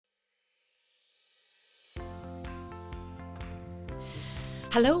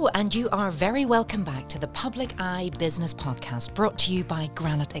Hello, and you are very welcome back to the Public Eye Business Podcast, brought to you by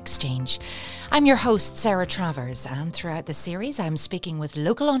Granite Exchange. I'm your host, Sarah Travers, and throughout the series, I'm speaking with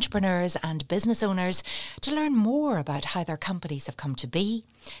local entrepreneurs and business owners to learn more about how their companies have come to be,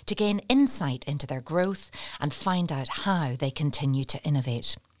 to gain insight into their growth, and find out how they continue to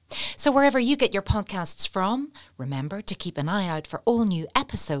innovate. So wherever you get your podcasts from, remember to keep an eye out for all new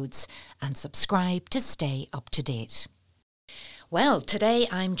episodes and subscribe to stay up to date. Well, today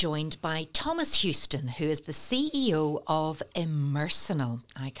I'm joined by Thomas Houston, who is the CEO of Immersonal.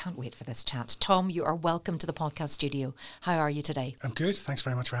 I can't wait for this chat. Tom, you are welcome to the podcast studio. How are you today? I'm good. Thanks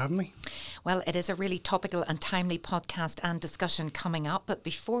very much for having me. Well, it is a really topical and timely podcast and discussion coming up. But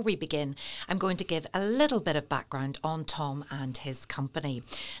before we begin, I'm going to give a little bit of background on Tom and his company.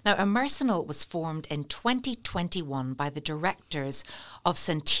 Now, Immersonal was formed in 2021 by the directors of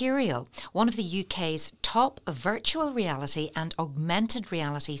Centurial, one of the UK's top virtual reality and augmented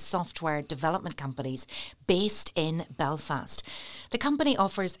reality software development companies based in Belfast. The company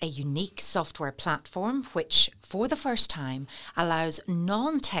offers a unique software platform which, for the first time, allows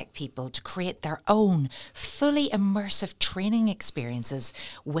non-tech people to create their own fully immersive training experiences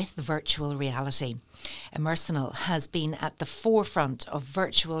with virtual reality. Immersonal has been at the forefront of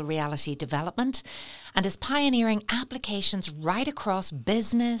virtual reality development and is pioneering applications right across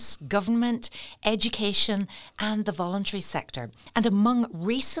business, government, education and the voluntary sector. And among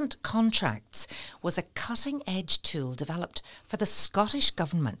recent contracts was a cutting-edge tool developed for the Scottish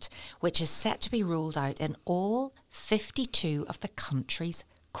Government, which is set to be rolled out in all 52 of the country's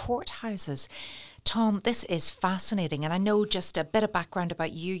courthouses. Tom, this is fascinating, and I know just a bit of background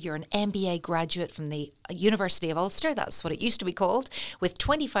about you. You're an MBA graduate from the University of Ulster, that's what it used to be called, with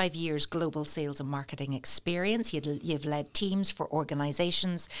 25 years global sales and marketing experience. You've led teams for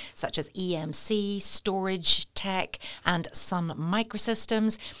organisations such as EMC, Storage Tech and Sun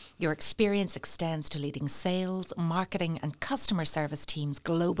Microsystems. Your experience extends to leading sales, marketing and customer service teams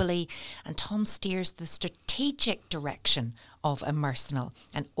globally, and Tom steers the strategic direction of Immersonal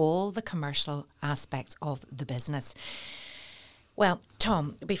and all the commercial aspects of the business. Well,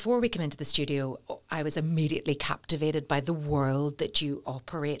 Tom, before we come into the studio, I was immediately captivated by the world that you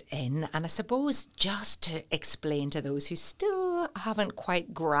operate in. And I suppose just to explain to those who still haven't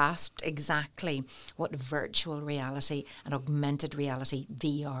quite grasped exactly what virtual reality and augmented reality,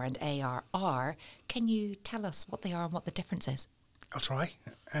 VR and AR are, can you tell us what they are and what the difference is? I'll try.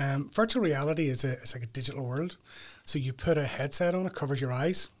 Virtual reality is like a digital world. So you put a headset on, it covers your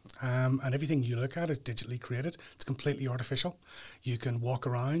eyes, and everything you look at is digitally created. It's completely artificial. You can walk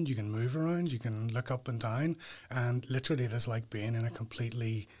around, you can move around, you can look up and down, and literally it is like being in a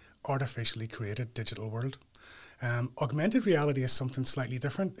completely artificially created digital world. Augmented reality is something slightly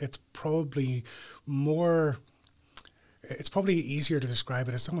different. It's probably easier to describe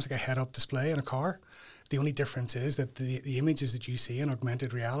it as almost like a head-up display in a car. The only difference is that the images that you see in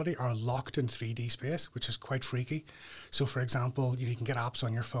augmented reality are locked in 3D space, which is quite freaky. So, for example, you can get apps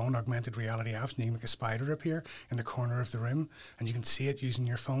on your phone, augmented reality apps, and you can make a spider appear in the corner of the room, and you can see it using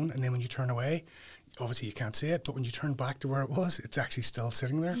your phone. And then when you turn away, obviously you can't see it, but when you turn back to where it was, it's actually still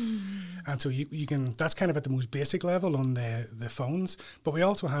sitting there. And so you can, that's kind of at the most basic level on the phones, but we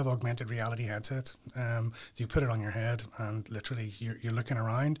also have augmented reality headsets. You put it on your head and literally you're looking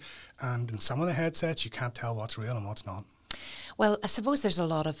around, and in some of the headsets you can't tell what's real and what's not. Well, I suppose there's a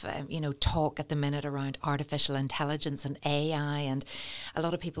lot of, talk at the minute around artificial intelligence and AI, and a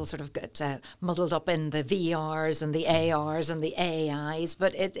lot of people sort of get muddled up in the VRs and the ARs and the AIs,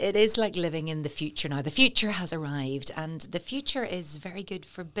 but it is like living in the future now. The future has arrived, and the future is very good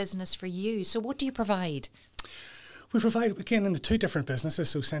for business for you. So what do you provide? We provide, again, in the two different businesses.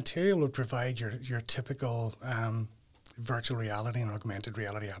 So Centurial would provide your typical virtual reality and augmented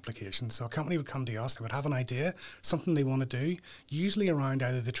reality applications. So a company would come to us, they would have an idea, something they want to do, usually around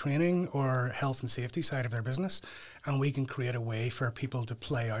either the training or health and safety side of their business, and we can create a way for people to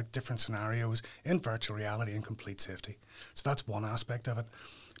play out different scenarios in virtual reality and complete safety. So that's one aspect of it.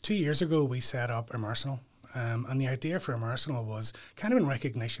 2 years ago, we set up Immersonal. And the idea for Immersonal was kind of in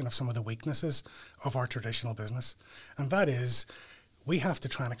recognition of some of the weaknesses of our traditional business. And that is, we have to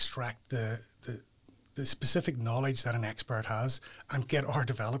try and extract the specific knowledge that an expert has and get our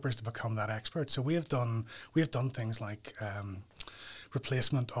developers to become that expert. So we have done things like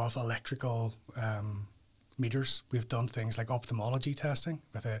replacement of electrical meters. We've done things like ophthalmology testing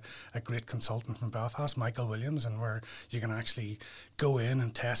with a great consultant from Belfast, Michael Williams, and where you can actually go in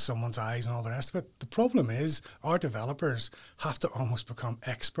and test someone's eyes and all the rest of it. The problem is our developers have to almost become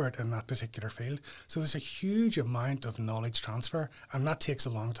expert in that particular field. So there's a huge amount of knowledge transfer, and that takes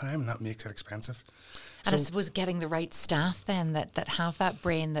a long time and that makes it expensive. And I suppose getting the right staff then that have that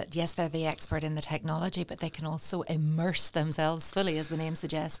brain that, yes, they're the expert in the technology, but they can also immerse themselves fully, as the name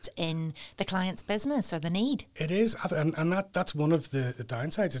suggests, in the client's business or the need. It is, and that's one of the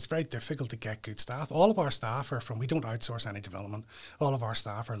downsides. It's very difficult to get good staff. All of our staff are we don't outsource any development. All of our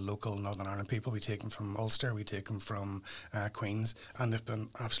staff are local Northern Ireland people. We take them from Ulster, we take them from Queen's, and they've been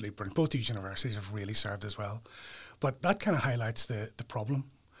absolutely brilliant. Both these universities have really served as well. But that kind of highlights the problem,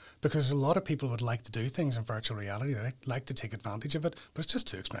 because a lot of people would like to do things in virtual reality. They like to take advantage of it, but it's just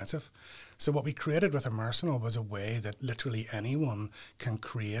too expensive. So what we created with Immersonal was a way that literally anyone can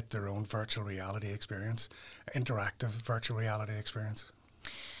create their own virtual reality experience, interactive virtual reality experience.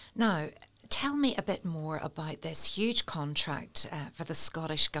 Now, tell me a bit more about this huge contract for the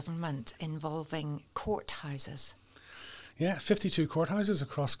Scottish Government involving courthouses. Yeah, 52 courthouses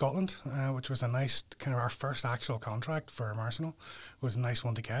across Scotland, which was a nice, kind of our first actual contract for Immersonal. It was a nice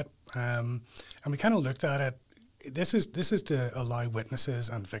one to get. And we kind of looked at it. This is to allow witnesses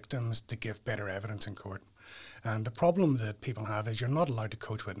and victims to give better evidence in court. And the problem that people have is you're not allowed to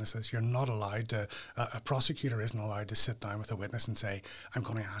coach witnesses. You're not allowed to, a prosecutor isn't allowed to sit down with a witness and say, I'm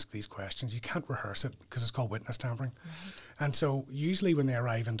going to ask these questions. You can't rehearse it because it's called witness tampering. Right. And so usually when they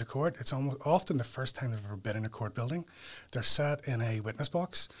arrive into court, it's often the first time they've ever been in a court building. They're sat in a witness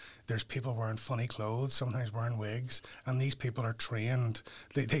box. There's people wearing funny clothes, sometimes wearing wigs, and these people are trained.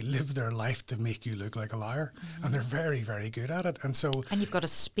 They live their life to make you look like a liar, and they're very, very good at it. And you've got to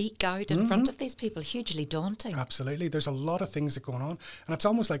speak out in front of these people, hugely daunting. Absolutely. There's a lot of things that are going on, and it's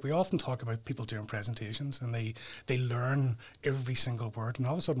almost like we often talk about people doing presentations, and they learn every single word, and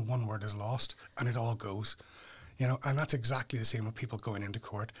all of a sudden one word is lost, and it all goes. And that's exactly the same with people going into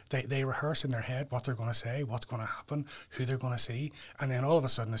court. They rehearse in their head what they're going to say, what's going to happen, who they're going to see, and then all of a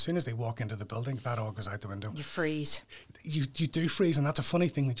sudden, as soon as they walk into the building, that all goes out the window. You freeze. You do freeze, and that's a funny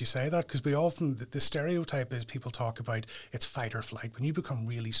thing that you say that, because we often, the stereotype is people talk about it's fight or flight. When you become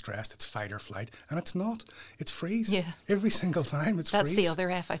really stressed, it's fight or flight, and it's not. It's freeze. Yeah. Every single time, it's freeze. That's the other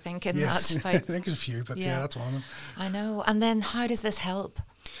F, I think, in that fight. I think there's a few, but yeah, that's one of them. I know. And then how does this help?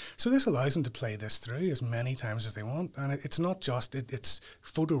 So this allows them to play this through as many times as they want, and it's not just, it's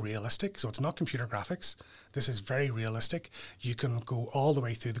photorealistic, so it's not computer graphics. This is very realistic. You can go all the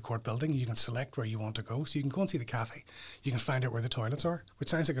way through the court building. You can select where you want to go, so you can go and see the cafe. You can find out where the toilets are, which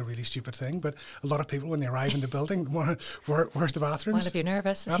sounds like a really stupid thing, but a lot of people, when they arrive in the building, want to, where's the bathrooms? Well, if you're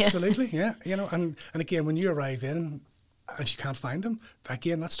nervous. Absolutely, yeah. And again, when you arrive in, and if you can't find them,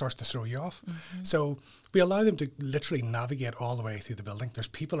 again, that starts to throw you off. So we allow them to literally navigate all the way through the building. There's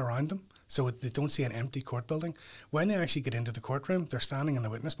people around them, so they don't see an empty court building. When they actually get into the courtroom, they're standing in the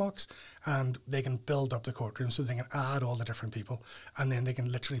witness box, and they can build up the courtroom so they can add all the different people, and then they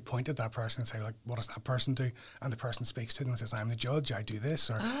can literally point at that person and say, like, what does that person do? And the person speaks to them and says, I'm the judge, I do this,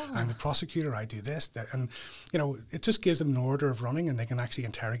 or I'm the prosecutor, I do this. And, it just gives them an order of running, and they can actually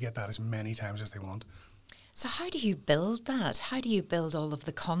interrogate that as many times as they want. So how do you build that? How do you build all of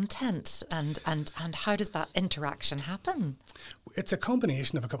the content, and how does that interaction happen? It's a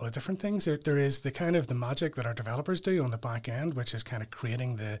combination of a couple of different things. There is the kind of the magic that our developers do on the back end, which is kind of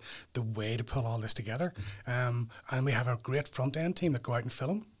creating the way to pull all this together. And we have a great front end team that go out and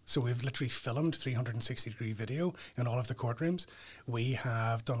film. So we've literally filmed 360-degree video in all of the courtrooms. We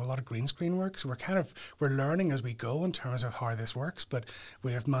have done a lot of green screen work, so we're learning as we go in terms of how this works, but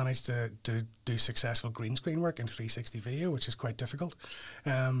we have managed to do successful green screen work in 360 video, which is quite difficult.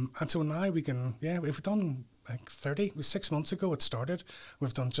 And so now we've done like 30, 6 months ago it started.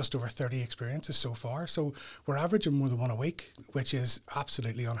 We've done just over 30 experiences so far. So we're averaging more than one a week, which is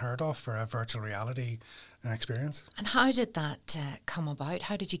absolutely unheard of for a virtual reality experience. And how did that come about?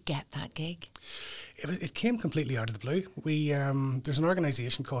 How did you get that gig? It came completely out of the blue. There's an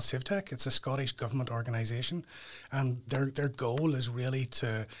organisation called CivTech. It's a Scottish government organisation, and their goal is really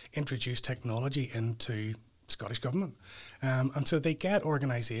to introduce technology into Scottish government. And so they get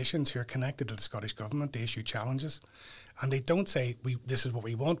organisations who are connected to the Scottish government. They issue challenges, and they don't say, this is what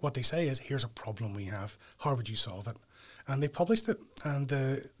we want. What they say is, here's a problem we have. How would you solve it? And they published it, and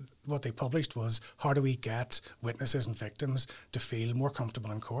what they published was, how do we get witnesses and victims to feel more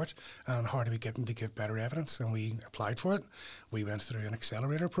comfortable in court, and how do we get them to give better evidence? And we applied for it. We went through an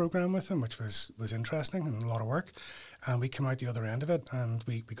accelerator program with them, which was interesting and a lot of work, and we came out the other end of it, and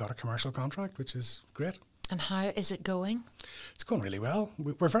we got a commercial contract, which is great. And how is it going? It's going really well.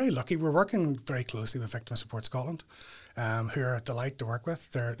 We're very lucky. We're working very closely with Victim Support Scotland, who are a delight to work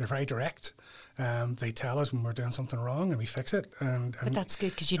with. They're very direct. They tell us when we're doing something wrong, and we fix it. But that's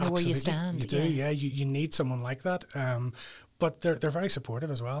good, because you know where you stand. You do, yeah. You need someone like that. But they're very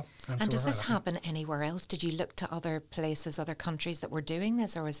supportive as well. And so does this happen anywhere else? Did you look to other places, other countries that were doing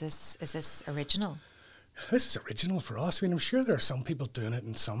this, or is this original? this is original for us. I mean, I'm sure there are some people doing it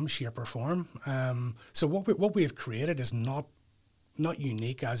in some shape or form. So what we have created is not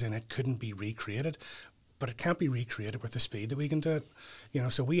unique, as in it couldn't be recreated, but it can't be recreated with the speed that we can do it. You know,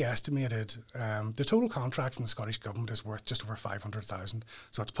 so we estimated the total contract from the Scottish Government is worth just over 500,000.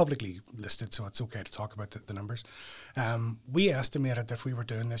 So it's publicly listed, so it's okay to talk about the numbers. We estimated that if we were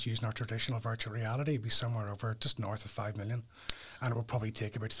doing this using our traditional virtual reality, it'd be somewhere over just north of 5 million, and it would probably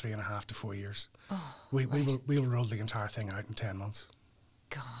take about 3.5 to 4 years. Oh, We'll roll the entire thing out in 10 months.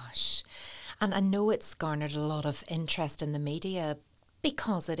 Gosh. And I know it's garnered a lot of interest in the media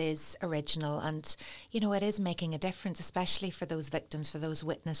because it is original and, you know, it is making a difference, especially for those victims, for those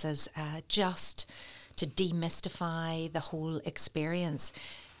witnesses, just to demystify the whole experience.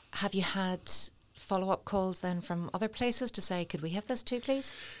 Have you had follow-up calls then from other places to say, could we have this too,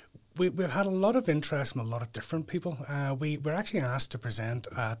 please? We've had a lot of interest from a lot of different people. We're actually asked to present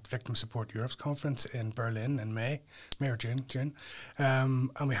at Victim Support Europe's conference in Berlin in May or June. And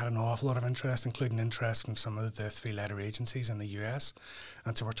we had an awful lot of interest, including interest from some of the three-letter agencies in the US.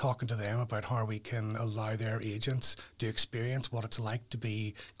 And so we're talking to them about how we can allow their agents to experience what it's like to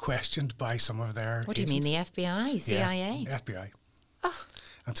be questioned by some of their What do agents. you mean, the FBI, CIA? Yeah, FBI. Oh.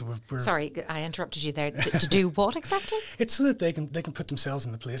 And so we're Sorry, I interrupted you there. To do what exactly? It's so that they can put themselves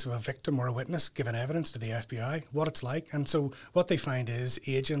in the place of a victim or a witness, giving evidence to the FBI, what it's like. And so what they find is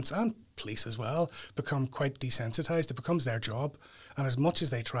agents and police as well become quite desensitized. It becomes their job. And as much as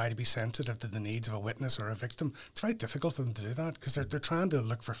they try to be sensitive to the needs of a witness or a victim, it's very difficult for them to do that because they're trying to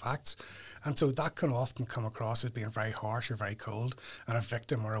look for facts. And so that can often come across as being very harsh or very cold. And a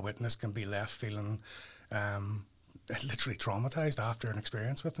victim or a witness can be left feeling literally traumatized after an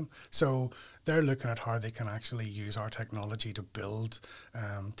experience with them. So they're looking at how they can actually use our technology to build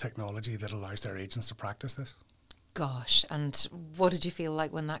technology that allows their agents to practice this. Gosh, and what did you feel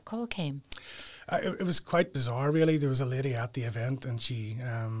like when that call came? It was quite bizarre, really. There was a lady at the event, and she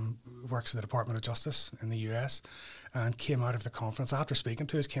works for the Department of Justice in the US, and came out of the conference, after speaking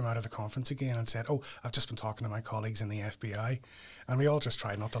to us, came out of the conference again and said, oh, I've just been talking to my colleagues in the FBI. And we all just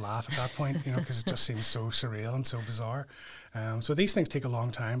tried not to laugh at that point, you know, because it just seems so surreal and so bizarre. So these things take a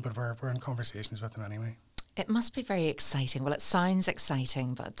long time, but we're in conversations with them anyway. It must be very exciting. Well, it sounds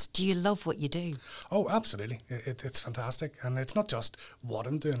exciting, but do you love what you do? Oh, absolutely. It's fantastic. And it's not just what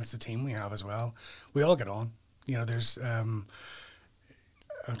I'm doing, it's the team we have as well. We all get on. You know, there's...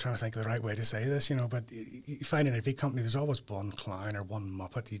 I'm trying to think of the right way to say this, you know, but you find in every company there's always one clown or one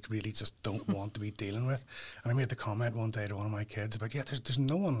muppet you really just don't want to be dealing with. And I made the comment one day to one of my kids about, there's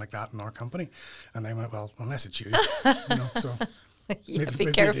no one like that in our company. And they went, well, unless it's you, you know, so...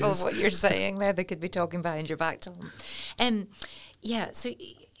 Be careful of what you're saying there. They could be talking behind your back, Tom. So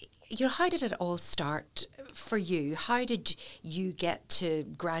how did it all start for you? How did you get to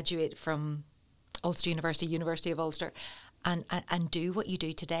graduate from Ulster University of Ulster, and do what you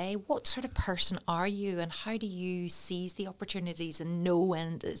do today? What sort of person are you, and how do you seize the opportunities and know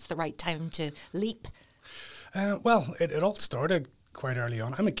when it's the right time to leap? Well, it all started quite early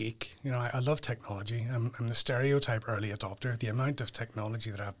on. I'm a geek, you know, I love technology. I'm the stereotype early adopter. The amount of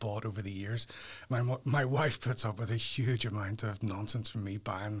technology that I've bought over the years, my wife puts up with a huge amount of nonsense from me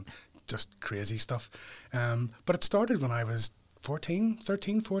buying just crazy stuff. But it started when I was 14.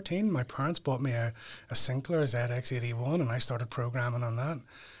 My parents bought me a Sinclair ZX81 and I started programming on that.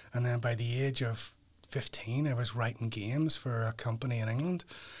 And then by the age of 15, I was writing games for a company in England,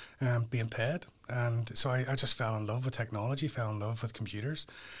 being paid. And so I just fell in love with technology, fell in love with computers.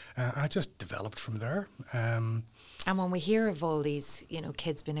 I just developed from there. And when we hear of all these, you know,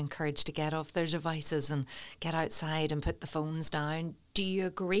 kids being encouraged to get off their devices and get outside and put the phones down, do you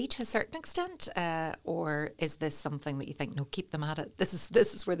agree to a certain extent? Or is this something that you think, no, keep them at it? This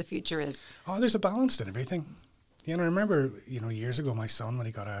is where the future is. Oh, there's a balance in everything. You know, I remember, you know, years ago, my son, when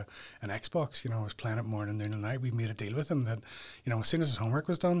he got an Xbox, you know, was playing it morning, noon and night. We made a deal with him that, you know, as soon as his homework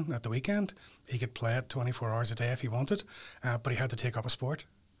was done at the weekend, he could play it 24 hours a day if he wanted, but he had to take up a sport.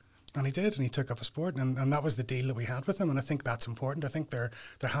 And he did, and he took up a sport, and that was the deal that we had with him, and I think that's important. I think there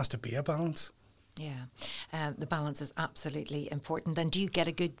has to be a balance. Yeah, the balance is absolutely important. And do you get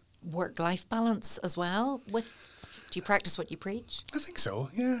a good work-life balance as well? Do you practice what you preach? I think so,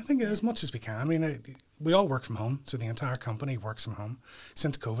 yeah. I think as much as we can. I mean, we all work from home, so the entire company works from home.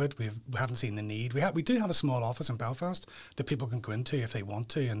 Since COVID, we haven't seen the need. We do have a small office in Belfast that people can go into if they want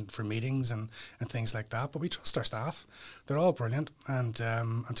to, and for meetings and things like that. But we trust our staff; they're all brilliant, and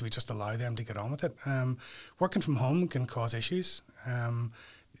so we just allow them to get on with it. Working from home can cause issues.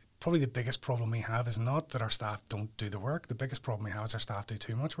 Probably the biggest problem we have is not that our staff don't do the work. The biggest problem we have is our staff do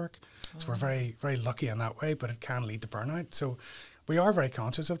too much work. So we're very, very lucky in that way, but it can lead to burnout. So we are very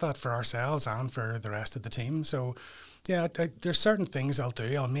conscious of that for ourselves and for the rest of the team. So, yeah, there's certain things I'll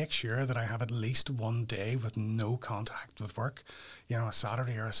do. I'll make sure that I have at least one day with no contact with work. You know, a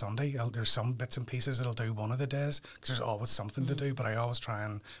Saturday or a Sunday. There's some bits and pieces that I'll do one of the days because there's always something to do. But I always try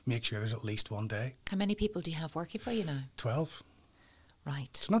and make sure there's at least one day. How many people do you have working for you now? 12. Right.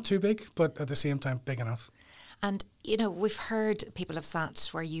 It's not too big, but at the same time, big enough. And, you know, we've heard people have sat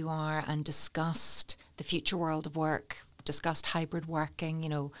where you are and discussed the future world of work, discussed hybrid working, you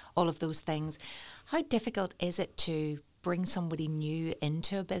know, all of those things. How difficult is it to bring somebody new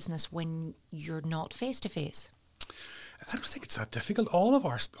into a business when you're not face to face? I don't think it's that difficult. All of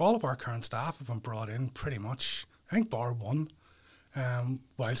our current staff have been brought in pretty much, I think, bar one,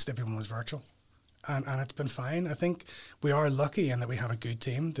 whilst everyone was virtual. And it's been fine. I think we are lucky in that we have a good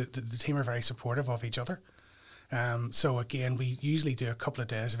team. The team are very supportive of each other. So again, we usually do a couple of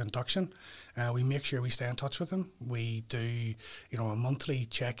days of induction. We make sure we stay in touch with them. We do, you know, a monthly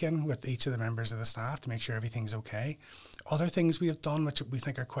check-in with each of the members of the staff to make sure everything's okay. Other things we have done, which we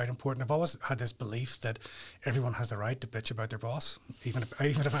think are quite important, I've always had this belief that everyone has the right to bitch about their boss, even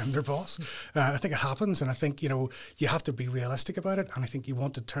if I'm their boss. I think it happens, and I think, you know, you have to be realistic about it, and I think you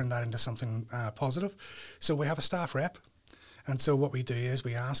want to turn that into something positive. So we have a staff rep. And so what we do is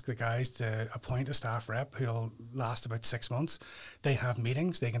we ask the guys to appoint a staff rep who'll last about 6 months. They have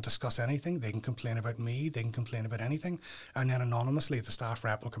meetings, they can discuss anything, they can complain about me, they can complain about anything. And then anonymously the staff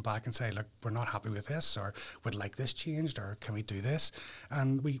rep will come back and say, look, we're not happy with this, or would like this changed, or can we do this?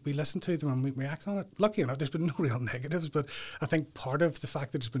 And we listen to them and we act on it. Lucky enough, there's been no real negatives, but I think part of the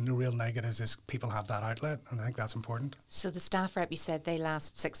fact that there's been no real negatives is people have that outlet, and I think that's important. So the staff rep, you said they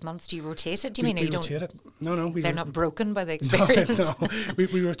last 6 months. Do you rotate it? Do you we mean you rotate it? No. They're not broken by the experience? No,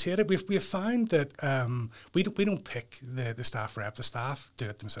 we rotate it. We've found that we don't pick the staff rep. The staff do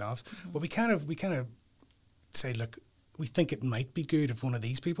it themselves. Mm-hmm. But we kind of say, look, we think it might be good if one of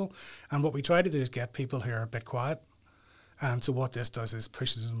these people. And what we try to do is get people who are a bit quiet. And so what this does is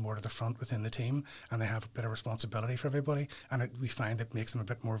pushes them more to the front within the team, and they have a bit of responsibility for everybody. And we find it makes them a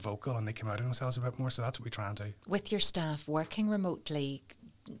bit more vocal, and they come out of themselves a bit more. So that's what we try and do. With your staff working remotely,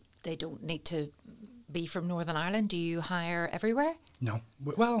 they don't need to be from Northern Ireland. Do you hire everywhere? No.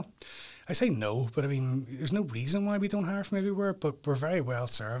 Well, I say no, but I mean, there's no reason why we don't hire from everywhere, but we're very well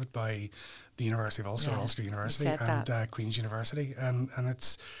served by the University of Ulster, Ulster University and Queen's University. And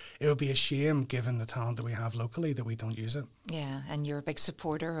it would be a shame, given the talent that we have locally, that we don't use it. Yeah, and you're a big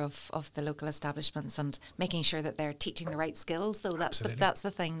supporter of the local establishments and making sure that they're teaching the right skills, though. That's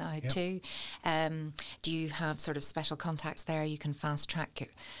the thing now, too. Do you have sort of special contacts there you can fast track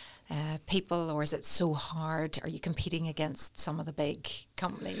people, or is it so hard? Are you competing against some of the big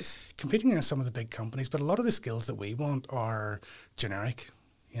companies? Competing against some of the big companies, but a lot of the skills that we want are generic,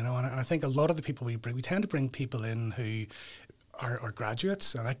 you know, and I think a lot of the people we tend to bring people in who are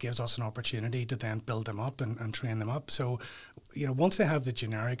graduates, and that gives us an opportunity to then build them up and train them up. So, you know, once they have the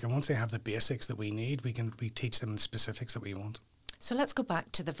generic and once they have the basics that we need, we teach them the specifics that we want. So let's go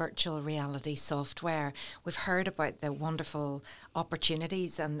back to the virtual reality software. We've heard about the wonderful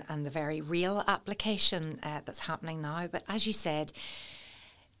opportunities and the very real application that's happening now. But as you said,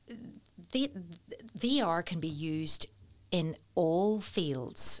 the VR can be used in all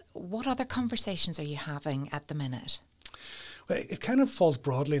fields. What other conversations are you having at the minute? Well, it kind of falls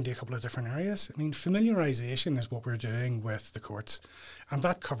broadly into a couple of different areas. I mean, familiarisation is what we're doing with the courts, and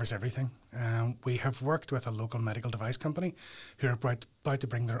that covers everything. We have worked with a local medical device company who are about to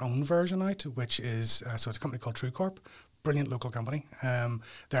bring their own version out, which is, so it's a company called TrueCorp, brilliant local company.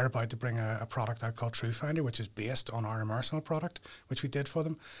 They're about to bring a product out called TrueFinder, which is based on our Immersonal product, which we did for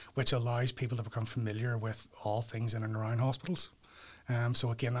them, which allows people to become familiar with all things in and around hospitals.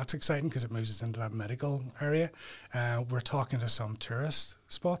 So again, that's exciting because it moves us into that medical area. We're talking to some tourist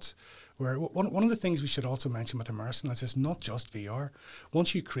spots where one of the things we should also mention with Immersonal is it's not just VR.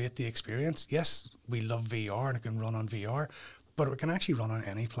 Once you create the experience, yes, we love VR and it can run on VR, but it can actually run on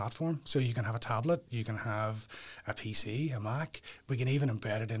any platform. So you can have a tablet, you can have a PC, a Mac, we can even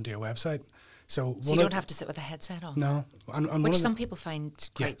embed it into your website. So you don't have to sit with a headset on? No. And which some people find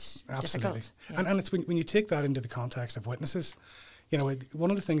quite difficult. Yeah. And it's when you take that into the context of witnesses, you know, one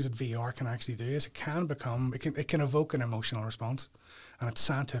of the things that VR can actually do is it can evoke an emotional response. And it's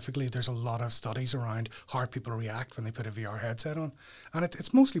scientifically, there's a lot of studies around how people react when they put a VR headset on. And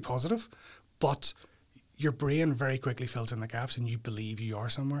it's mostly positive, but your brain very quickly fills in the gaps and you believe you are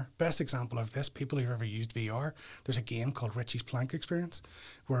somewhere. Best example of this, people who've ever used VR, there's a game called Richie's Plank Experience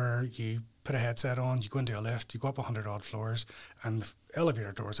where you put a headset on, you go into a lift, you go up 100 odd floors and the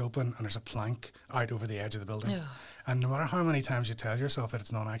elevator doors open and there's a plank out over the edge of the building. Yeah. And no matter how many times you tell yourself that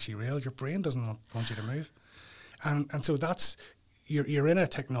it's not actually real, your brain doesn't want you to move. And so that's, you're in a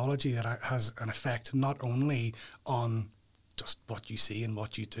technology that has an effect not only on just what you see and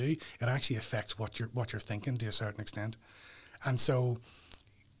what you do, it actually affects what you're thinking to a certain extent. And so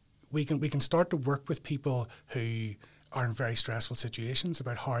we can start to work with people who are in very stressful situations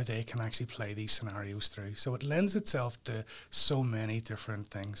about how they can actually play these scenarios through. So it lends itself to so many different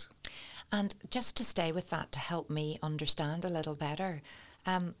things. And just to stay with that, to help me understand a little better,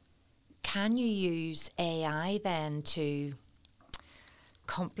 can you use AI then to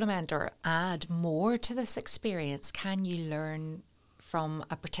complement or add more to this experience? Can you learn from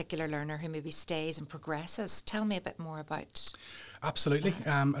a particular learner who maybe stays and progresses? Tell me a bit more about. Absolutely.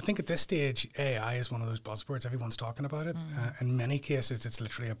 I think at this stage, AI is one of those buzzwords. Everyone's talking about it. In many cases, it's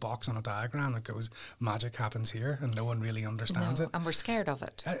literally a box on a diagram that goes, magic happens here, and no one really understands it. And we're scared of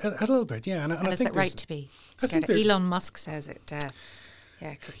it. A little bit, yeah. And I is it right to be scared? Elon Musk says it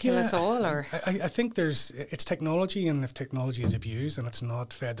could kill us all. Or I think it's technology, and if technology is abused and it's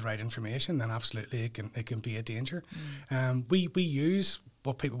not fed the right information, then absolutely it can be a danger. We use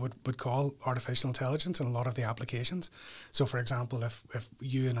what people would call artificial intelligence in a lot of the applications. So, for example, if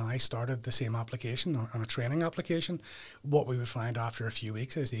you and I started the same application on a training application, what we would find after a few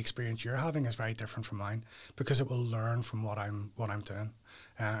weeks is the experience you're having is very different from mine, because it will learn from what I'm doing,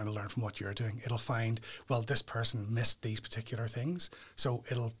 and it'll learn from what you're doing. It'll find, well, this person missed these particular things, so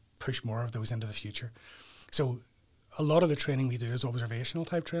it'll push more of those into the future. So a lot of the training we do is observational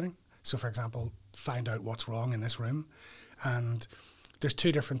type training. So, for example, find out what's wrong in this room. And there's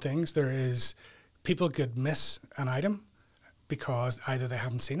two different things. There is, people could miss an item because either they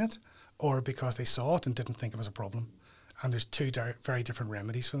haven't seen it or because they saw it and didn't think it was a problem. And there's two very different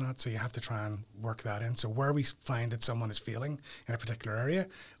remedies for that. So you have to try and work that in. So where we find that someone is failing in a particular area,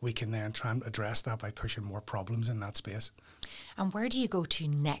 we can then try and address that by pushing more problems in that space. And where do you go to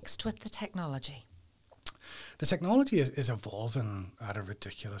next with the technology? The technology is evolving at a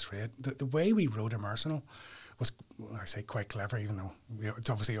ridiculous rate. The way we wrote Immersonal was, I say, quite clever, even though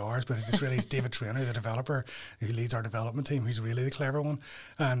it's obviously ours, but it's really David Traynor, the developer who leads our development team, who's really the clever one.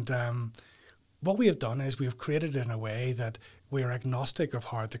 And what we have done is we have created it in a way that we are agnostic of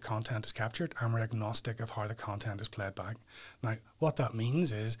how the content is captured, and we're agnostic of how the content is played back. Now, what that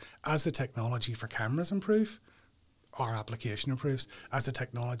means is, as the technology for cameras improve, our application improves. As the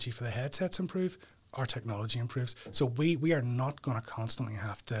technology for the headsets improve, our technology improves. So we are not going to constantly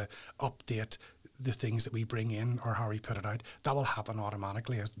have to update the things that we bring in or how we put it out. That will happen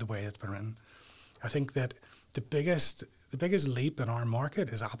automatically as the way it's been written. I think that the biggest leap in our market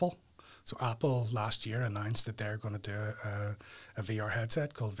is Apple. So Apple last year announced that they're going to do a VR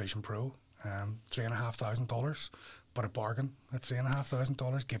headset called Vision Pro, $3,500, but a bargain at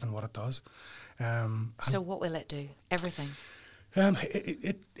 $3,500 given what it does. So what will it do? Everything?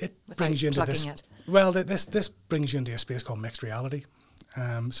 It brings you into this. It. Well, this brings you into a space called mixed reality.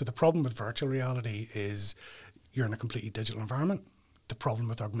 So the problem with virtual reality is you're in a completely digital environment. The problem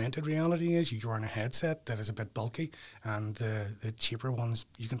with augmented reality is you're in a headset that is a bit bulky, and the cheaper ones,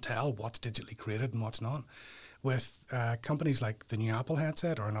 you can tell what's digitally created and what's not. With companies like the new Apple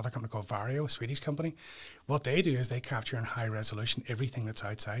headset or another company called Vario, a Swedish company, what they do is they capture in high resolution everything that's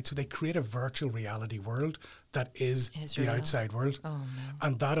outside. So they create a virtual reality world that is the real. outside world. Oh, no.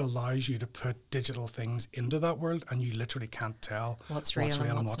 And that allows you to put digital things into that world, and you literally can't tell what's real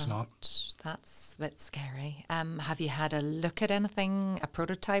and what's not. That's a bit scary. Have you had a look at anything, a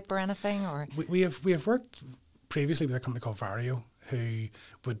prototype or anything? Or we have worked previously with a company called Vario, who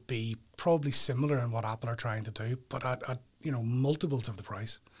would be probably similar in what Apple are trying to do, but at multiples of the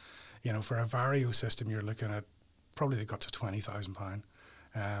price. For a Vario system, you're looking at probably they got to £20,000.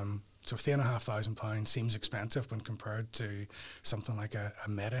 So £3,500 seems expensive when compared to something like a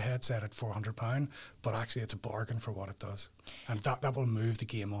Meta headset at £400, but actually it's a bargain for what it does, and that will move the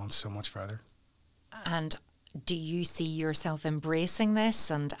game on so much further. And do you see yourself embracing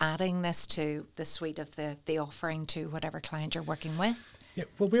this and adding this to the suite of the offering to whatever client you're working with? Yeah,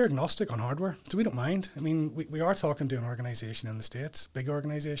 well, we're agnostic on hardware, so we don't mind. I mean, we are talking to an organisation in the States, big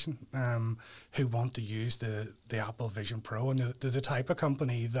organisation, who want to use the Apple Vision Pro, and they're the type of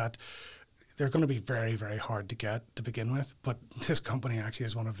company that they're going to be very, very hard to get to begin with, but this company actually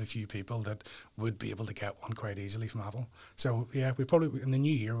is one of the few people that would be able to get one quite easily from Apple. So, yeah, we probably, in the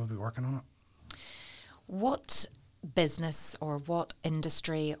new year, we'll be working on it. What business or what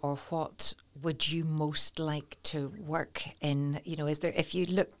industry or what would you most like to work in? Is there, if you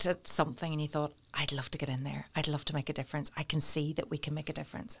looked at something and you thought, I'd love to get in there, I'd love to make a difference, I can see that we can make a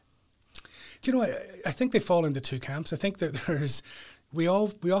difference? Do you know, I think they fall into two camps. I think that we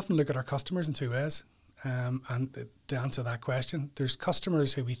often look at our customers in two ways. And to answer that question, there's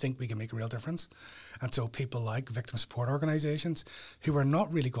customers who we think we can make a real difference. And so people like victim support organisations who we're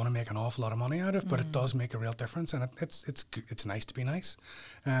not really going to make an awful lot of money out of, but it does make a real difference, and it's nice to be nice.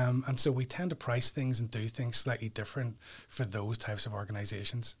 And so we tend to price things and do things slightly different for those types of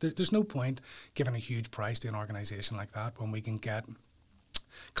organisations. There's no point giving a huge price to an organisation like that when we can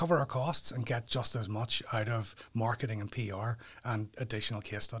cover our costs and get just as much out of marketing and PR and additional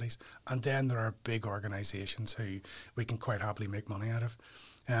case studies. And then there are big organisations who we can quite happily make money out of.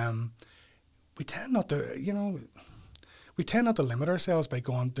 We tend not to limit ourselves by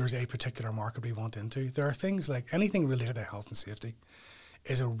going, there's a particular market we want into. There are things like anything related to health and safety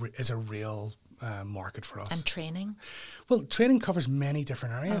is a real market for us. And training? Well, training covers many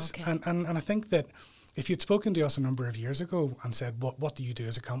different areas. Oh, okay. And I think that if you'd spoken to us a number of years ago and said, what do you do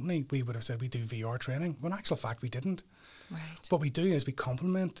as a company? We would have said we do VR training. Well, in actual fact, we didn't. Right. What we do is we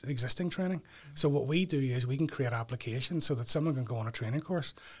complement existing training. So what we do is we can create applications so that someone can go on a training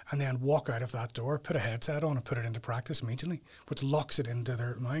course and then walk out of that door, put a headset on and put it into practice immediately, which locks it into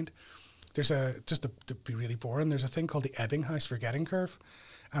their mind. There's just to be really boring, there's a thing called the Ebbinghaus forgetting curve.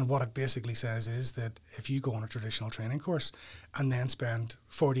 And what it basically says is that if you go on a traditional training course and then spend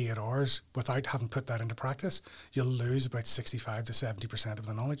 48 hours without having put that into practice, you'll lose about 65 to 70% of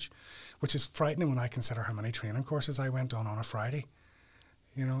the knowledge, which is frightening when I consider how many training courses I went on a Friday.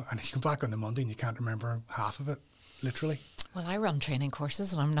 And you come back on the Monday and you can't remember half of it, literally. Well, I run training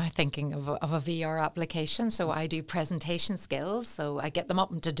courses and I'm now thinking of a VR application. So I do presentation skills, so I get them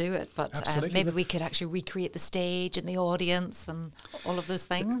up and to do it. But maybe we could actually recreate the stage and the audience and all of those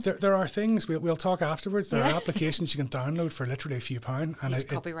things. There are things, we'll talk afterwards. There are applications you can download for literally a few pounds. And you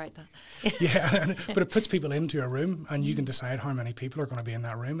copyright that. Yeah, but it puts people into a room and you can decide how many people are going to be in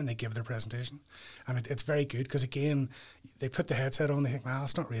that room and they give their presentation. And it's very good because, again, they put the headset on, they think, well,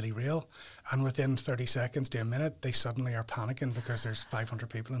 it's not really real. And within 30 seconds to a minute, they suddenly are panicking because there's 500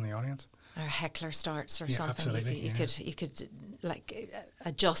 people in the audience. Or a heckler starts or something. Absolutely, you could like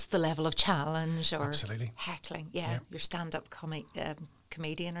adjust the level of challenge or absolutely. Heckling. Yeah, your stand-up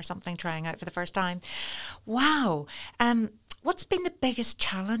comedian or something trying out for the first time. Wow. What's been the biggest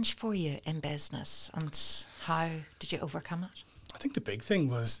challenge for you in business and how did you overcome it? I think the big thing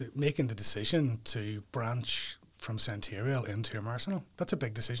was that making the decision to branch from Centurial into Immersonal. That's a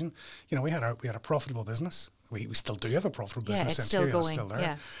big decision. We had a profitable business. We still do have a profitable business. Yeah, it's still going. Still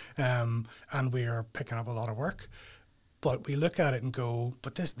there. Yeah. And we are picking up a lot of work. But we look at it and go,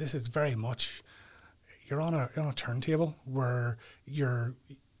 but this is very much, you're on a turntable where you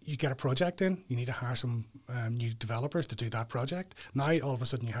get a project in, you need to hire some new developers to do that project. Now, all of a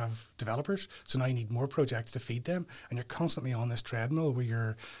sudden, you have developers, so now you need more projects to feed them, and you're constantly on this treadmill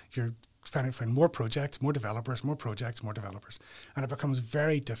where you're trying to find more projects, more developers, more projects, more developers. And it becomes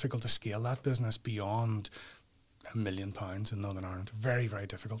very difficult to scale that business beyond £1 million in Northern Ireland. Very, very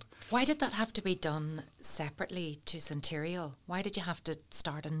difficult. Why did that have to be done separately to Centurial? Why did you have to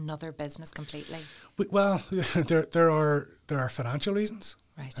start another business completely? Well, there are financial reasons.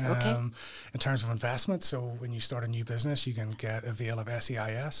 Right, okay. In terms of investment, so when you start a new business, you can get avail of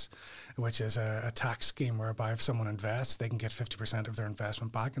SEIS, which is a tax scheme whereby if someone invests, they can get 50% of their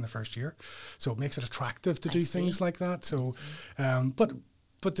investment back in the first year. So it makes it attractive to do things like that. So,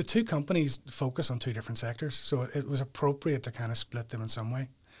 but the two companies focus on two different sectors, so it was appropriate to kind of split them in some way.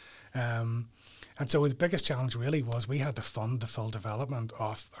 And so the biggest challenge really was we had to fund the full development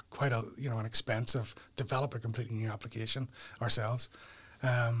of quite an expensive, develop a completely new application ourselves.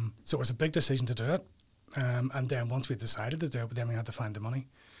 So it was a big decision to do it. And then once we decided to do it, then we had to find the money.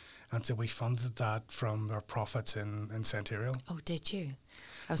 And so we funded that from our profits in Centurial. Oh, did you?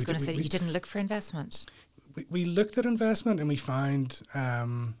 I was going to say, you didn't look for investment. We looked at investment and we found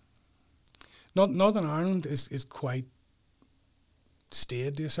Northern Ireland is quite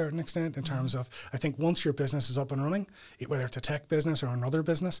stayed to a certain extent in terms of, I think once your business is up and running, whether it's a tech business or another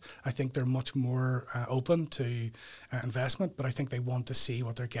business, I think they're much more open to investment, but I think they want to see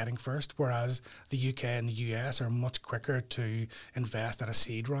what they're getting first, whereas the UK and the US are much quicker to invest at a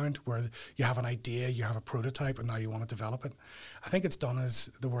seed round where you have an idea, you have a prototype, and now you want to develop it. I think it's done as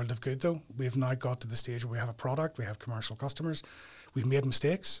the world of good though. We've now got to the stage where we have a product, we have commercial customers, we've made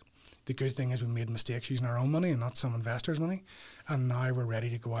mistakes. The good thing is we made mistakes using our own money and not some investors' money. And now we're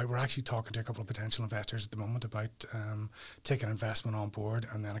ready to go out. We're actually talking to a couple of potential investors at the moment about taking investment on board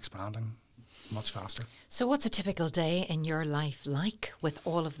and then expanding much faster. So what's a typical day in your life like with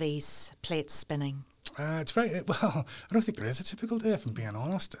all of these plates spinning? It's very, well, I don't think there is a typical day, if I'm being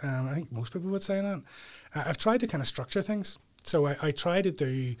honest. I think most people would say that. I've tried to kind of structure things. So I try to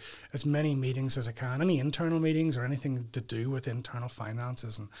do as many meetings as I can, any internal meetings or anything to do with internal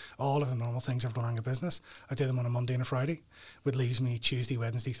finances and all of the normal things of running a business. I do them on a Monday and a Friday, which leaves me Tuesday,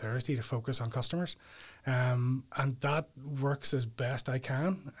 Wednesday, Thursday to focus on customers. And that works as best I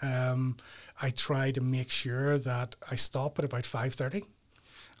can. I try to make sure that I stop at about 5:30.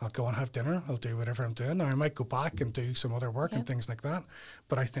 I'll go and have dinner. I'll do whatever I'm doing. Now, I might go back and do some other work and things like that.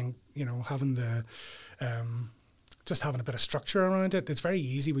 But I think, having the... just having a bit of structure around it. It's very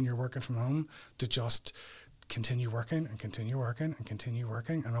easy when you're working from home to just continue working and continue working and continue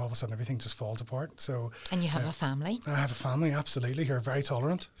working, and all of a sudden everything just falls apart. So, and you have a family? I have a family, absolutely, who are very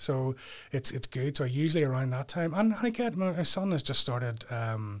tolerant. So it's good. So usually around that time, and I get my son has just started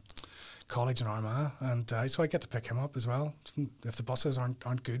college in Armagh, and so I get to pick him up as well. If the buses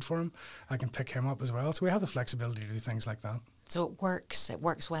aren't good for him, I can pick him up as well. So we have the flexibility to do things like that. So it works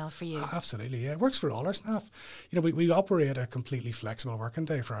well for you? Absolutely, yeah. It works for all our staff. We operate a completely flexible working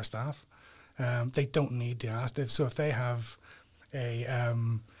day for our staff. They don't need to ask. If they have a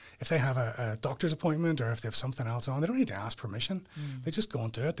doctor's appointment or if they have something else on, they don't need to ask permission. They just go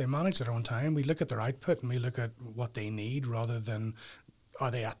and do it. They manage their own time. We look at their output and we look at what they need rather than are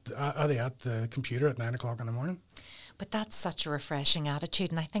they at the computer at 9 o'clock in the morning. But that's such a refreshing attitude,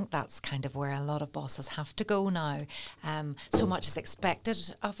 and I think that's kind of where a lot of bosses have to go now. So much is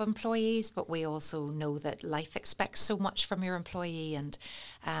expected of employees, but we also know that life expects so much from your employee. And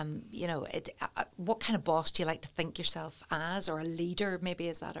what kind of boss do you like to think yourself as, or a leader? Maybe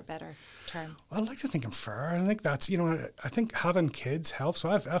is that a better term? Well, I like to think I'm fair. I think that's I think having kids helps. So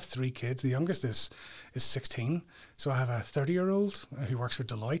I have 3 kids. The youngest is 16. So I have a 30-year-old who works for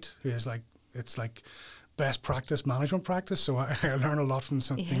Deloitte, who is it's like best practice management practice, so I learn a lot from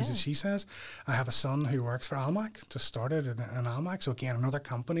some things that she says. I have a son who works for Almac, just started in Almac, so again another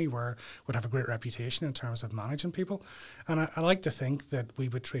company where would have a great reputation in terms of managing people, and I like to think that we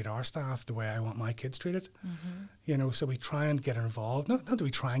would treat our staff the way I want my kids treated. So we try and get involved, not that we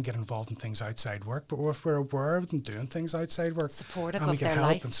try and get involved in things outside work, but if we're aware of them doing things outside work, supportive and we of can their help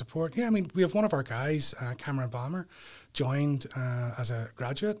life and support. We have one of our guys, Cameron Balmer, joined as a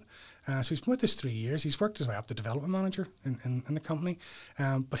graduate. So he's been with us 3 years. He's worked his way up to development manager in the company.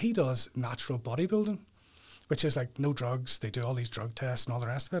 But he does natural bodybuilding, which is like no drugs. They do all these drug tests and all the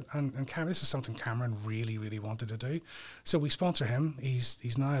rest of it. And this is something Cameron really, really wanted to do. So we sponsor him.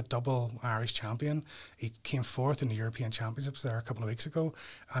 He's now a double Irish champion. He came 4th in the European Championships there a couple of weeks ago.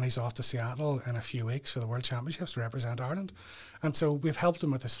 And he's off to Seattle in a few weeks for the World Championships to represent Ireland. And so we've helped him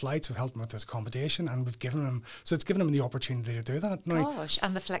with his flights, we've helped him with his accommodation, and we've given him, so it's given him the opportunity to do that. Now, Gosh,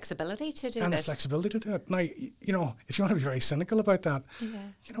 and the flexibility to do and this. the flexibility to do it. Now, if you want to be very cynical about that,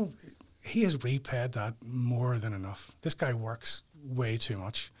 he has repaid that more than enough. This guy works way too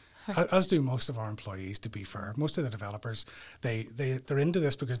much. As do most of our employees, to be fair. Most of the developers, they're into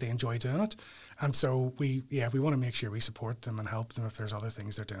this because they enjoy doing it. And so we want to make sure we support them and help them if there's other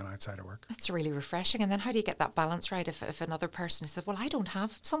things they're doing outside of work. That's really refreshing. And then how do you get that balance right if another person says, well, I don't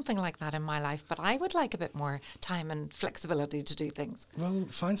have something like that in my life, but I would like a bit more time and flexibility to do things? Well,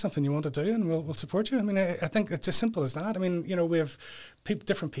 find something you want to do and we'll support you. I think it's as simple as that. We have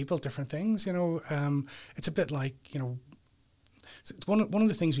different people, different things. It's a bit like, it's one of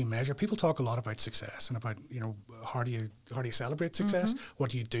the things we measure. People talk a lot about success and about how do you celebrate success? What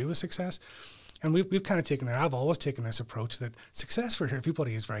do you do with success? And we've kind of taken that. I've always taken this approach that success for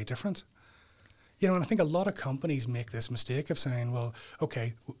everybody is very different. And I think a lot of companies make this mistake of saying, well,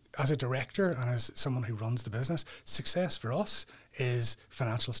 okay, as a director and as someone who runs the business, success for us is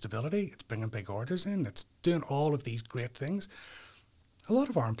financial stability. It's bringing big orders in. It's doing all of these great things. A lot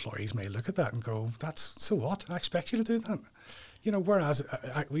of our employees may look at that and go, so what? I expect you to do that. Whereas,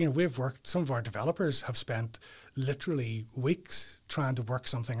 we've worked, some of our developers have spent literally weeks trying to work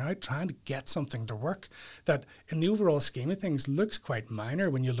something out, trying to get something to work that in the overall scheme of things looks quite minor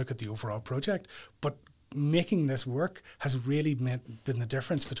when you look at the overall project, but making this work has really been the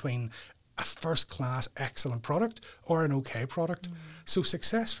difference between a first-class, excellent product or an okay product. So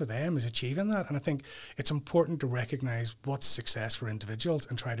success for them is achieving that. And I think it's important to recognise what's success for individuals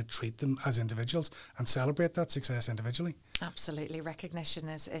and try to treat them as individuals and celebrate that success individually. Absolutely. Recognition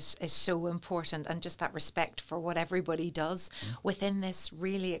is so important, and just that respect for what everybody does within this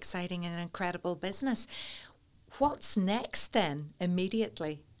really exciting and incredible business. What's next then,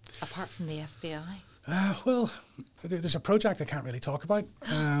 immediately, apart from the FBI? Well, there's a project I can't really talk about.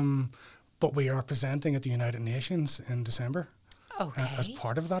 But we are presenting at the United Nations in December as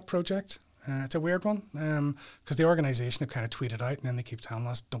part of that project. It's a weird one because the organisation have kind of tweeted out and then they keep telling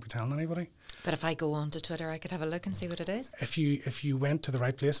us, don't be telling anybody. But if I go onto Twitter, I could have a look and see what it is. If you went to the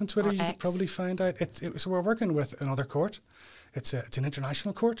right place on Twitter, Or you X. could probably find out. So we're working with another court. It's an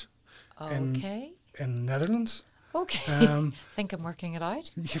international court Okay. in Netherlands. Okay. Think I'm working it out.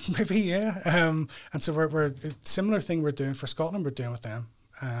 Maybe, yeah. And so we're a similar thing we're doing for Scotland, we're doing with them.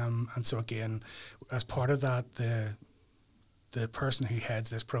 And so again, as part of that, the person who heads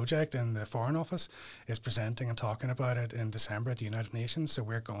this project in the Foreign Office is presenting and talking about it in December at the United Nations. So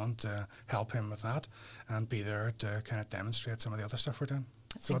we're going to help him with that and be there to kind of demonstrate some of the other stuff we're doing.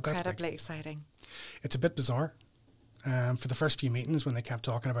 It's so incredibly exciting. It's a bit bizarre. For the first few meetings, when they kept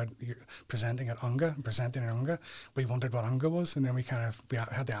talking about presenting at UNGA, we wondered what UNGA was, and then we had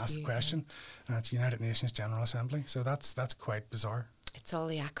to ask the question, and it's United Nations General Assembly. So that's quite bizarre. It's all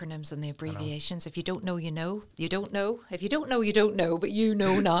the acronyms and the abbreviations. If you don't know, you know. You don't know. If you don't know, you don't know, but you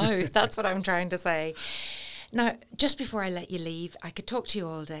know now. That's what I'm trying to say. Now, just before I let you leave, I could talk to you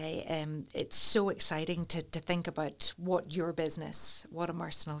all day. It's so exciting to think about what your business, what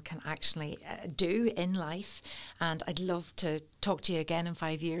Immersonal can actually do in life. And I'd love to talk to you again in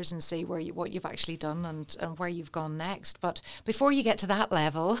 5 years and see what you've actually done and where you've gone next. But before you get to that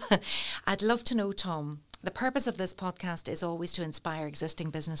level, I'd love to know, Tom, the purpose of this podcast is always to inspire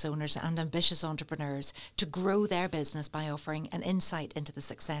existing business owners and ambitious entrepreneurs to grow their business by offering an insight into the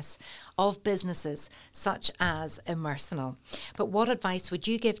success of businesses such as Immersonal. But what advice would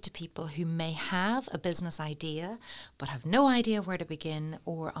you give to people who may have a business idea but have no idea where to begin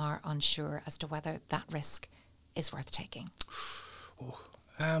or are unsure as to whether that risk is worth taking?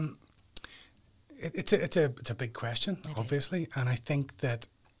 It's a big question, obviously, and I think that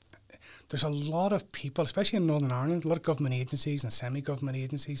there's a lot of people, especially in Northern Ireland, a lot of government agencies and semi-government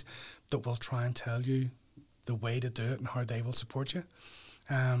agencies that will try and tell you the way to do it and how they will support you.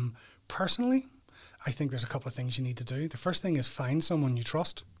 Personally, I think there's a couple of things you need to do. The first thing is find someone you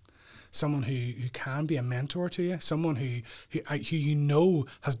trust, someone who can be a mentor to you, someone who you know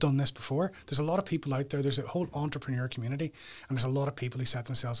has done this before. There's a lot of people out there. There's a whole entrepreneur community, and there's a lot of people who set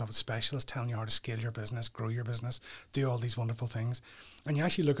themselves up as specialists telling you how to scale your business, grow your business, do all these wonderful things. And you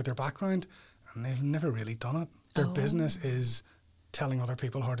actually look at their background, and they've never really done it. Their business is telling other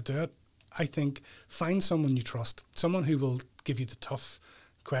people how to do it. I think find someone you trust, someone who will give you the tough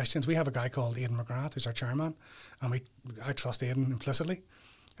questions. We have a guy called Aidan McGrath, who's our chairman, and I trust Aidan implicitly.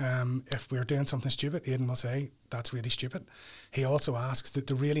 If we're doing something stupid, Aidan will say, that's really stupid. He also asks that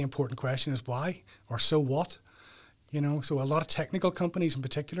the really important question is why or so what? So a lot of technical companies in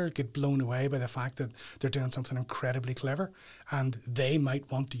particular get blown away by the fact that they're doing something incredibly clever and they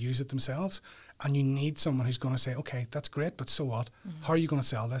might want to use it themselves. And you need someone who's going to say, okay, that's great, but so what? Mm-hmm. How are you going to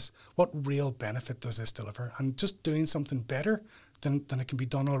sell this? What real benefit does this deliver? And just doing something better than it can be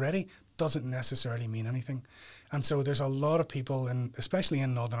done already doesn't necessarily mean anything. And so there's a lot of people, especially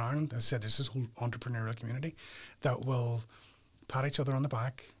in Northern Ireland, as I said, there's this whole entrepreneurial community that will pat each other on the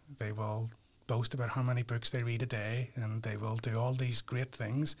back. They will boast about how many books they read a day, and they will do all these great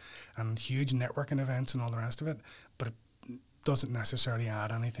things and huge networking events and all the rest of it, but it doesn't necessarily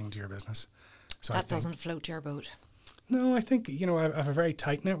add anything to your business. So that doesn't float your boat. No, I think, I have a very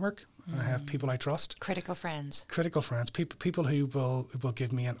tight network. I have people I trust. Critical friends. People who will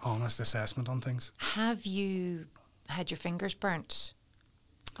give me an honest assessment on things. Have you had your fingers burnt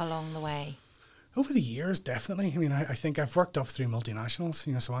along the way? Over the years, definitely. I mean, I think I've worked up through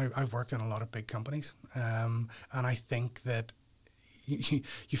multinationals, so I've worked in a lot of big companies. And I think that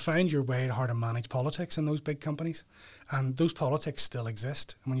you find your way to how to manage politics in those big companies, and those politics still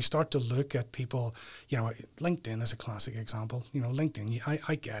exist. And when you start to look at people, LinkedIn is a classic example. LinkedIn,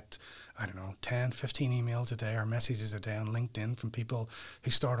 I get, 10, 15 emails a day or messages a day on LinkedIn from people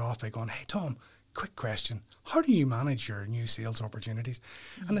who start off by going, hey, Tom, quick question. How do you manage your new sales opportunities?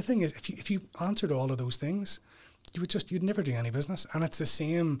 Mm-hmm. And the thing is, if you answered all of those things, you'd never do any business. And it's the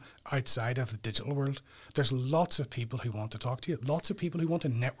same outside of the digital world. There's lots of people who want to talk to you, lots of people who want to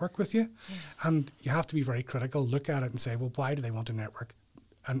network with you. Yeah. And you have to be very critical, look at it and say, well, why do they want to network?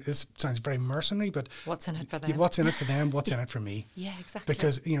 And this sounds very mercenary, but what's in it for them? What's in it for them? What's in it for me? Yeah, exactly.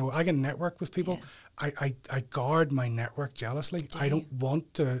 Because, I can network with people. Yeah. I guard my network jealously. I don't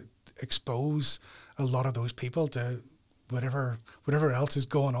want to expose a lot of those people to whatever else is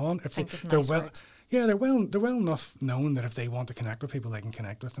going on. If they're well enough known that if they want to connect with people, they can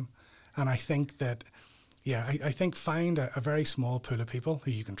connect with them. And I think that, I think find a very small pool of people who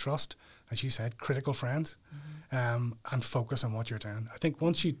you can trust, as you said, critical friends, and focus on what you're doing. I think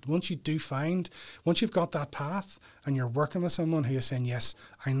once you've got that path and you're working with someone who is saying, yes,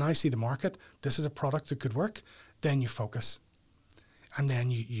 I now see the market, this is a product that could work, then you focus. and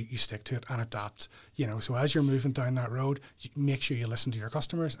then you stick to it and adapt. So as you're moving down that road, make sure you listen to your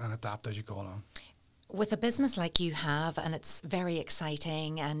customers and adapt as you go along. With a business like you have, and it's very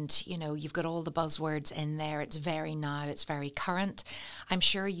exciting, and you've got all the buzzwords in there, it's very now, it's very current, I'm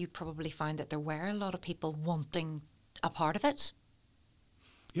sure you probably found that there were a lot of people wanting a part of it.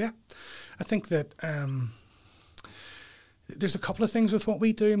 Yeah, I think that there's a couple of things with what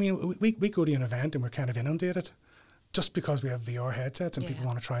we do. I mean, we go to an event and we're kind of inundated just because we have VR headsets and people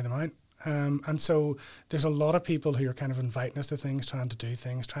want to try them out. And so there's a lot of people who are kind of inviting us to things, trying to do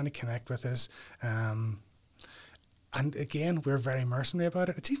things, trying to connect with us. And again, we're very mercenary about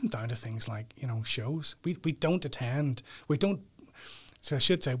it. It's even down to things like, shows. We don't attend. So I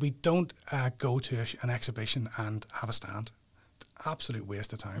should say, we don't go to an exhibition and have a stand. Absolute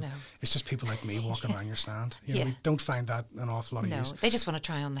waste of time. No. It's just people like me walking around your stand. We don't find that an awful lot of use. No, they just want to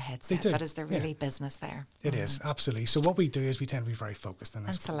try on the headset. But is there really business there? It is, absolutely. So what we do is we tend to be very focused on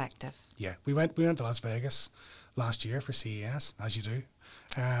this. And selective. Yeah. We went to Las Vegas last year for CES, as you do.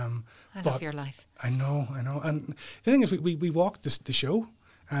 I love your life. I know. And the thing is, we walked the show.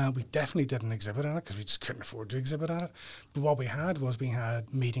 We definitely did an exhibit on it because we just couldn't afford to exhibit on it. But what we had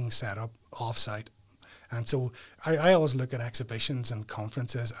meetings set up off-site. And so I always look at exhibitions and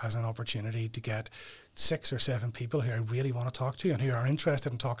conferences as an opportunity to get 6 or 7 people who I really want to talk to and who are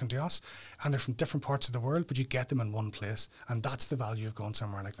interested in talking to us. And they're from different parts of the world, but you get them in one place. And that's the value of going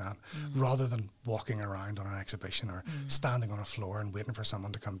somewhere like that, rather than walking around on an exhibition or standing on a floor and waiting for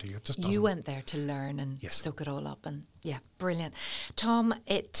someone to come to you. It just doesn't. You went there to learn and soak it all up. And brilliant. Tom,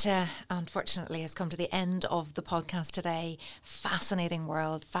 it unfortunately has come to the end of the podcast today. Fascinating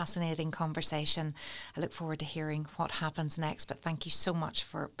world, fascinating conversation. I look forward to hearing what happens next, but thank you so much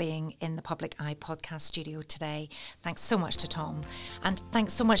for being in the Public Eye podcast studio today. Thanks so much to Tom, and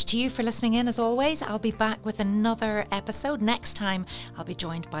thanks so much to you for listening in. As always, I'll be back with another episode. Next time I'll be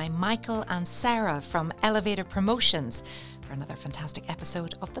joined by Michael and Sarah from Elevator Promotions for another fantastic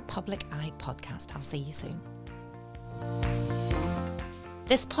episode of the Public Eye podcast. I'll see you soon.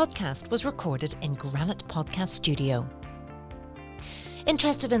 This podcast was recorded in Granite Podcast Studio.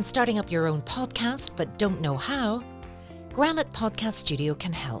 Interested in starting up your own podcast but don't know how? Granite Podcast Studio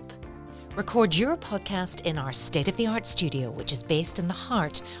can help. Record your podcast in our state-of-the-art studio, which is based in the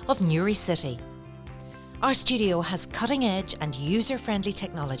heart of Newry City. Our studio has cutting-edge and user-friendly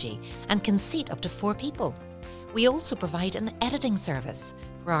technology and can seat up to 4 people. We also provide an editing service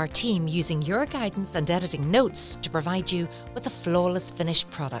for our team, using your guidance and editing notes to provide you with a flawless finished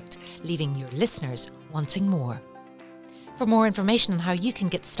product, leaving your listeners wanting more. For more information on how you can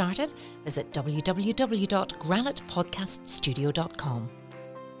get started, visit www.granitepodcaststudio.com.